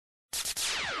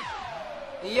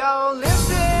Yo,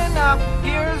 listen up,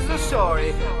 here's the story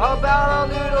about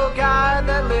a little guy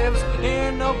that lives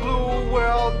in a blue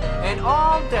world. And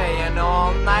all day and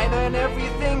all night and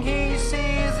everything he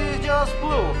sees is just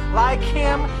blue. Like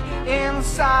him,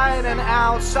 inside and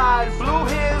outside. Blue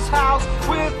his house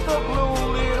with a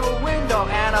blue little window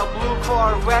and a blue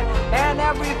Corvette. And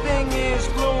everything is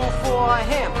blue for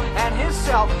him and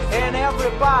himself and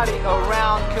everybody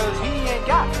around. Cause he ain't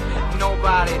got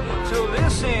nobody to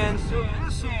listen.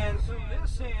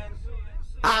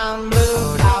 I'm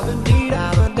blue, I've been deed,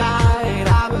 I've been died,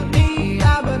 I've been deed,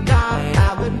 I've been died,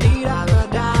 I've been deed, I've been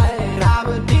died, I've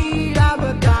been deed, I've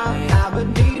been died, I've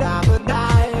been deed, I've been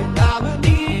died, I've been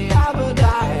deed, I've been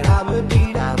died, I've been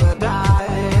deed, I've been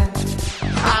died.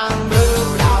 I'm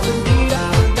blue, I've been deed,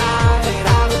 I've been died,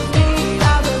 I've been deed,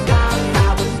 I've been died,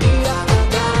 I've been deed, I've been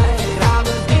died, I've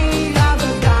been deed, I've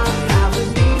been died, I've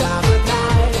been deed, I've been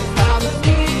died, I've been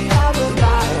deed, I've been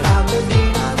died, I've been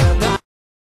deed,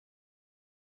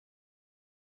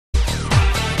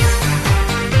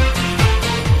 I've been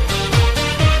died.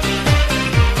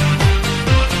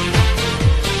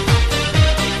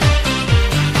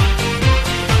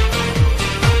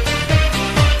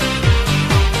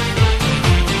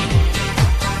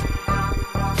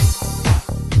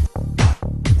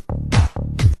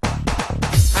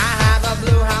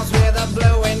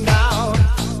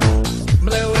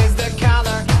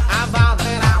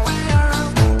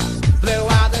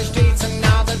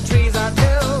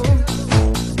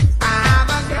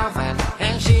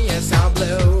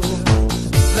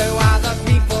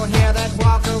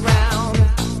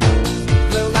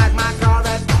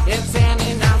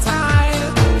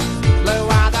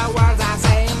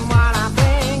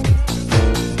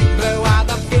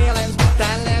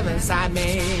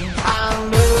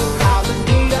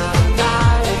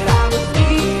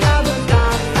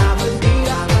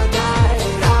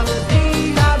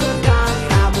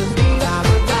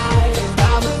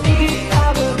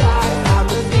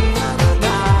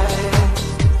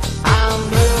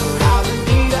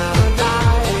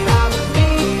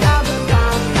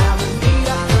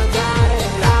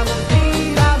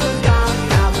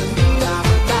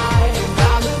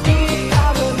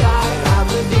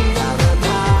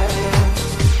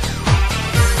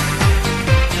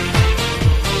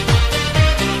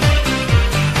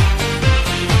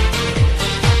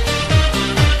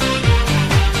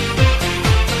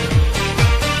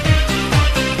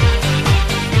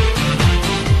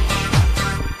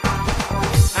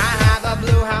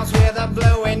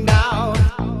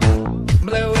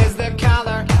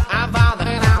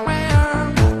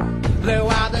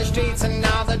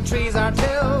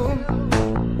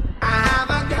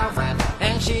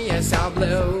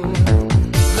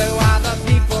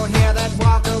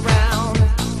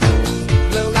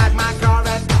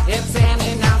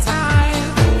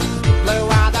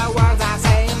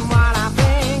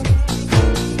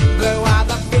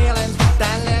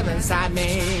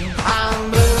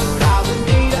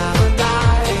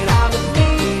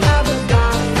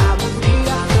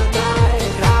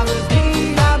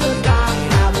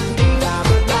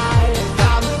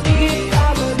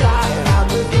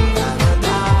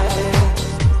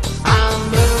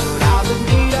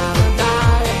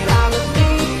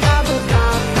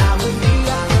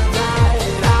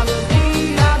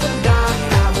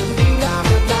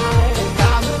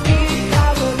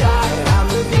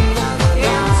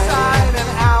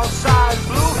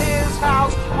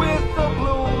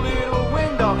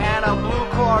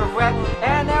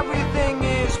 And everything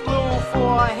is blue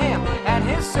for him and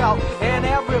himself and